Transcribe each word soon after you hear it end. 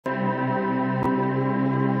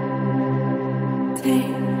Welcome.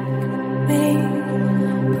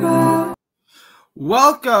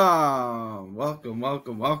 Welcome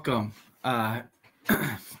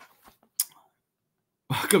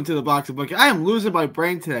to the Box of Bookie. I am losing my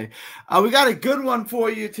brain today. We got a good one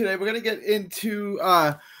for you today. We're gonna get into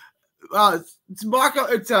it's Marco.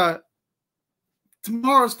 It's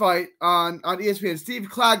tomorrow's fight on ESPN. Steve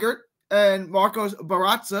Claggett and Marcos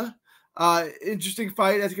Barraza. Interesting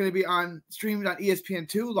fight that's going to be streamed on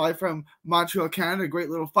ESPN2 live from Montreal, Canada. A great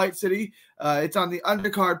little fight city. It's on the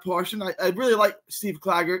undercard portion. I really like Steve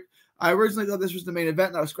Claggett. I originally thought this was the main event,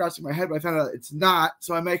 and I was scratching my head, but I found out it's not.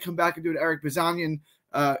 So I may come back and do an Eric Bazanian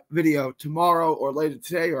video tomorrow or later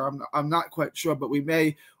today, or I'm not quite sure, but we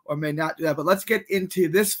may or may not do that. But let's get into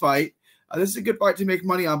this fight. This is a good fight to make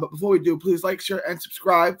money on, but before we do, please like, share, and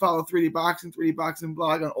subscribe. Follow 3D Boxing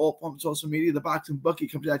blog on all forms of social media. The Boxing Bookie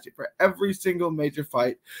comes at you for every single major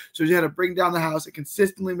fight. So you had to bring down the house and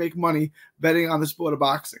consistently make money betting on the sport of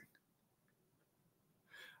boxing.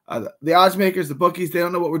 The odds makers, the bookies, they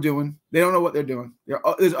don't know what we're doing. They don't know what they're doing.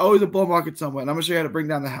 There's always a bull market somewhere, and I'm going to show you how to bring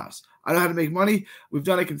down the house. I know how to make money. We've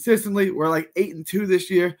done it consistently. We're like 8-2 this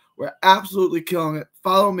year. We're absolutely killing it.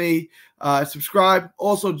 Follow me. Subscribe.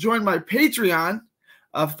 Also, join my Patreon.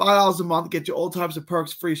 $5 a month. Get you all types of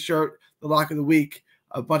perks, free shirt, the lock of the week,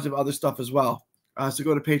 a bunch of other stuff as well. So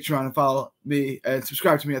go to Patreon and follow me and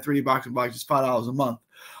subscribe to me at 3D Boxing Blog. Just $5 a month.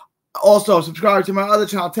 Also, subscribe to my other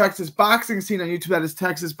channel, Texas Boxing Scene on YouTube. That is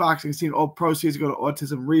Texas Boxing Scene. All proceeds go to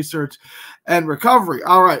autism research and recovery.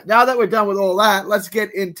 All right, now that we're done with all that, let's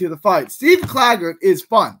get into the fight. Steve Claggett is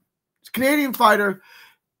fun. He's a Canadian fighter.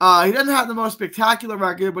 He doesn't have the most spectacular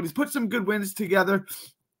record, but he's put some good wins together.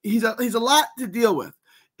 He's a lot to deal with.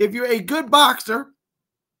 If you're a good boxer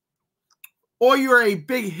or you're a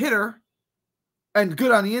big hitter and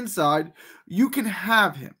good on the inside, you can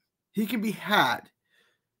have him. He can be had.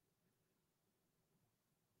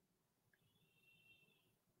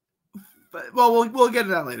 But, well, we'll get to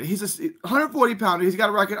that later. He's a 140-pounder. He's got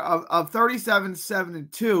a record of 37-7-2.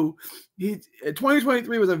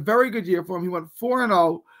 2023 was a very good year for him. He went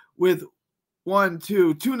 4-0 with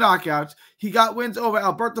two knockouts. He got wins over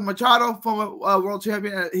Alberto Machado, former world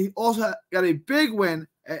champion. And he also got a big win,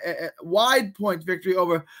 a wide point victory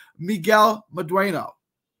over Miguel Medrano.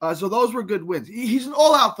 So those were good wins. He's an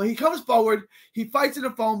all-out player. He comes forward. He fights in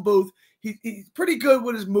a phone booth. He's pretty good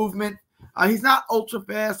with his movement. He's not ultra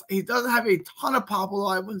fast. He doesn't have a ton of pop.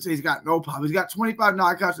 I wouldn't say he's got no pop. He's got 25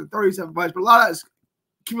 knockouts and 37 fights, but a lot of that is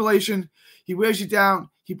accumulation. He wears you down.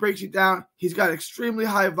 He breaks you down. He's got extremely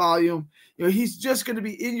high volume. You know, he's just going to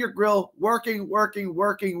be in your grill, working. He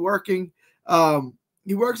works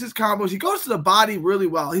his combos. He goes to the body really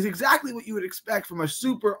well. He's exactly what you would expect from a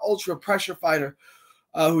super ultra pressure fighter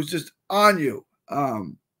who's just on you.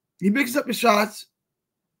 He mixes up his shots.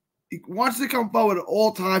 He wants to come forward at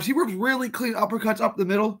all times. He works really clean uppercuts up the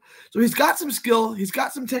middle. So he's got some skill. He's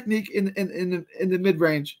got some technique in the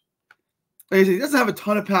mid-range. Like I said, he doesn't have a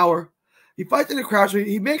ton of power. He fights in a crouch.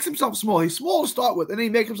 He makes himself small. He's small to start with, and then he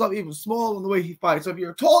makes himself even smaller in the way he fights. So if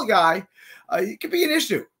you're a tall guy, it could be an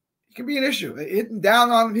issue. It can be an issue. Hitting down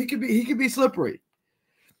on him, he could be slippery.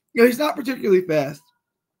 You know, he's not particularly fast.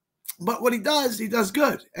 But what he does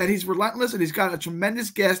good, and he's relentless, and he's got a tremendous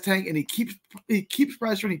gas tank, and he keeps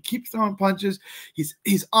pressuring, he keeps throwing punches.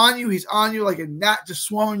 He's on you like a gnat, just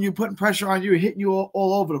swarming you, putting pressure on you, hitting you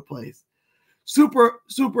all over the place. Super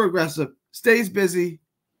aggressive, stays busy.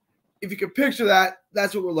 If you can picture that,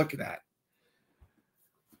 that's what we're looking at.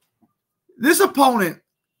 This opponent,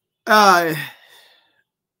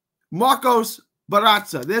 Marcos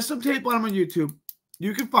Barraza. There's some tape on him on YouTube.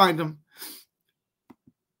 You can find him.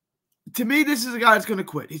 To me, this is a guy that's going to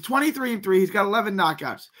quit. He's 23-3. He's got 11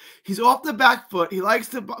 knockouts. He's off the back foot. He likes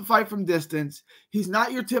to fight from distance. He's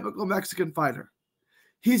not your typical Mexican fighter.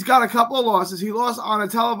 He's got a couple of losses. He lost on a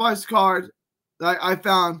televised card that I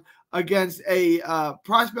found against a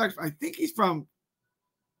prospect. I think he's from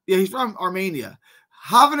Armenia.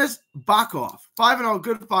 Havanis Bakov, 5-0,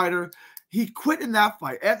 good fighter. He quit in that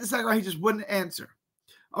fight. After the second round, he just wouldn't answer.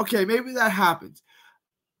 Okay, maybe that happens.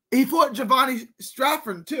 He fought Giovanni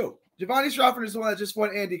Strafford, too. Giovanni Strafford is the one that just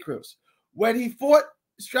fought Andy Cruz. When he fought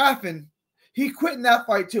Strafford, he quit in that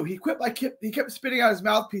fight too. He quit he kept spitting out his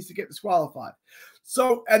mouthpiece to get disqualified.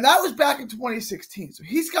 So, and that was back in 2016. So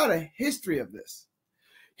he's got a history of this.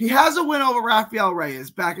 He has a win over Rafael Reyes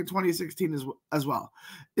back in 2016 as well.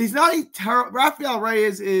 He's not a terrible. Rafael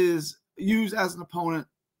Reyes is used as an opponent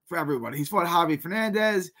for everybody. He's fought Javi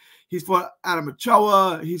Fernandez. He's fought Adam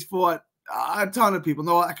Ochoa. He's fought a ton of people.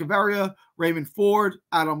 Noah Echeverria, Raymond Ford,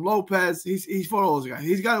 Adam Lopez. He's fought all those guys.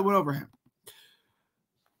 He's got to win over him.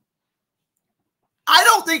 I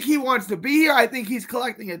don't think he wants to be here. I think he's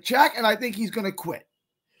collecting a check, and I think he's going to quit.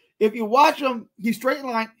 If you watch him, he's straight in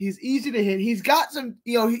line. He's easy to hit. He's got some,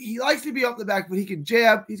 he likes to be up the back, but he can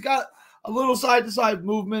jab. He's got a little side-to-side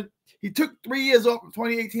movement. He took 3 years off from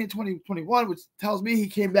 2018 to 2021, which tells me he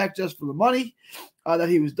came back just for the money, that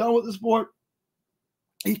he was done with the sport.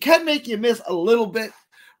 He can make you miss a little bit,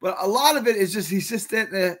 but a lot of it is just he's just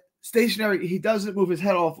sitting there stationary. He doesn't move his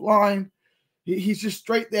head off line. He's just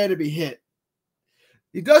straight there to be hit.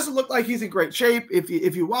 He doesn't look like he's in great shape. If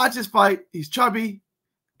you watch his fight, he's chubby.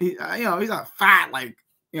 He's not fat, like,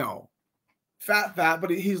 fat, but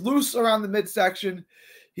he's loose around the midsection.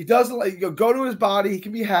 He doesn't go to his body. He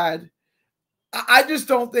can be had. I just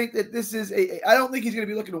don't think that this is I don't think he's going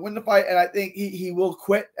to be looking to win the fight, and I think he will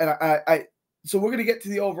quit. And so we're going to get to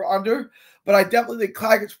the over-under, but I definitely think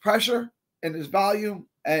Claggett's pressure and his volume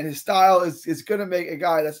and his style is going to make a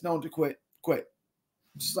guy that's known to quit.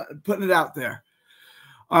 Just putting it out there.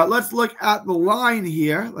 All right, let's look at the line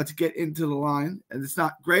here. Let's get into the line. And it's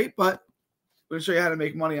not great, but I'm going to show you how to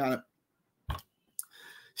make money on it.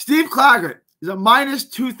 Steve Claggett is a minus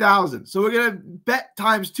 2,000. So we're going to bet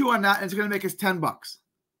times 2 on that, and it's going to make us $10.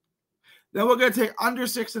 Then we're going to take under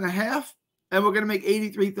 6.5, and we're going to make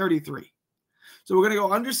 83.33. So we're going to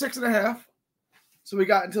go under 6.5. So we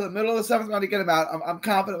got until the middle of the 7th round to get him out. I'm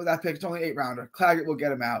confident with that pick. It's only 8-rounder. Claggett will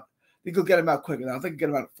get him out. I think he'll get him out quicker. I think he'll get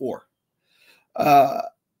him out at 4.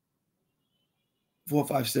 4,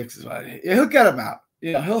 5, 6 is right. Yeah, he'll get him out.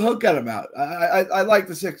 He'll get him out. I like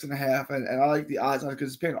the 6.5, and I like the odds on it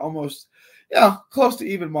because it's paying almost, close to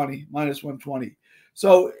even money, minus 120.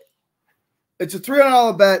 So it's a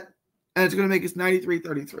 $300 bet, and it's going to make us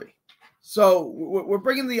 93.33. So we're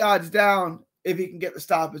bringing the odds down if he can get the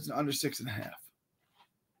stop. It's under 6.5.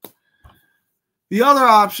 The other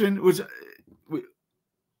option was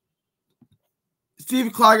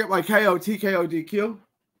Steve Claggett by KO, TKO, DQ. You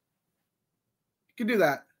can do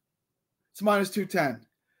that. It's minus 210.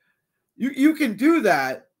 You can do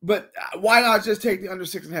that, but why not just take the under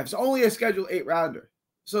 6.5? It's only a scheduled 8-rounder.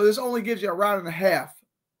 So this only gives you a round and a half,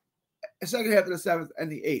 a second half of the 7th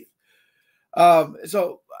and the 8th.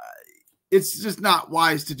 So it's just not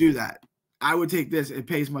wise to do that. I would take this. It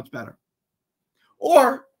pays much better.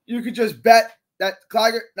 Or you could just bet that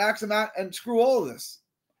Claggett knocks him out and screw all of this.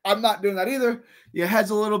 I'm not doing that either. Your head's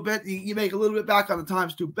a little bit. You make a little bit back on the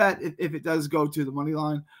times 2 bet if it does go to the money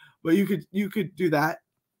line. But you could do that.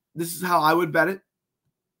 This is how I would bet it.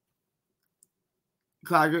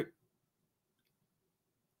 Claggett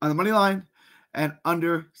on the money line and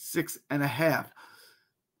under 6.5.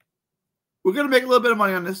 We're gonna make a little bit of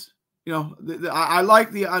money on this. I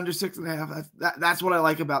like the under 6.5. That's what I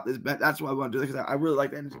like about this bet. That's what I want to do because I really like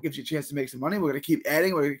that. And it gives you a chance to make some money. We're gonna keep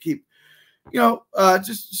adding. We're gonna keep,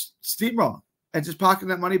 just steamrolling and just pocketing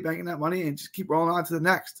that money, banking that money, and just keep rolling on to the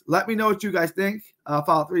next. Let me know what you guys think.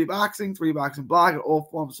 Follow 3D Boxing, 3D Boxing blog, at all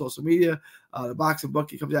forms of social media. The Boxing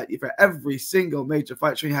Bookie comes at you for every single major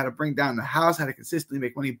fight, showing you how to bring down the house, how to consistently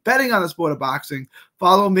make money betting on the sport of boxing.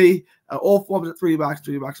 Follow me at all forms of 3D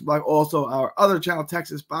Boxing, 3D Boxing blog. Also, our other channel,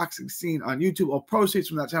 Texas Boxing Scene on YouTube. All proceeds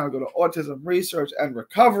from that channel go to autism research and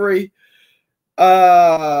recovery.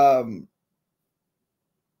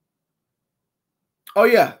 Oh,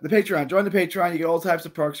 yeah, the Patreon. Join the Patreon. You get all types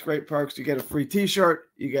of perks, great perks. You get a free T-shirt.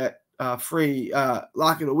 You get free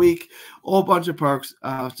lock of the week, a whole bunch of perks,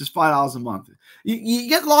 just $5 a month. You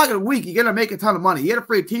get lock of the week, you're going to make a ton of money. You get a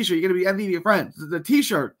free T-shirt, you're going to be envy of your friends. The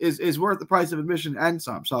T-shirt is worth the price of admission and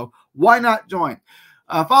some. So why not join?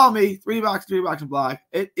 Follow me, 3D Boxing blog.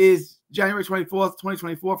 It is January 24th,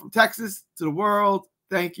 2024 from Texas to the world.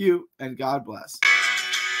 Thank you, and God bless.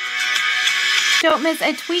 Don't miss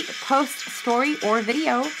a tweet, post, story, or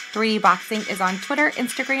video. 3D Boxing is on Twitter,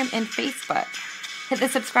 Instagram, and Facebook. Hit the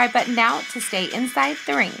subscribe button now to stay inside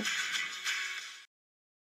the ring.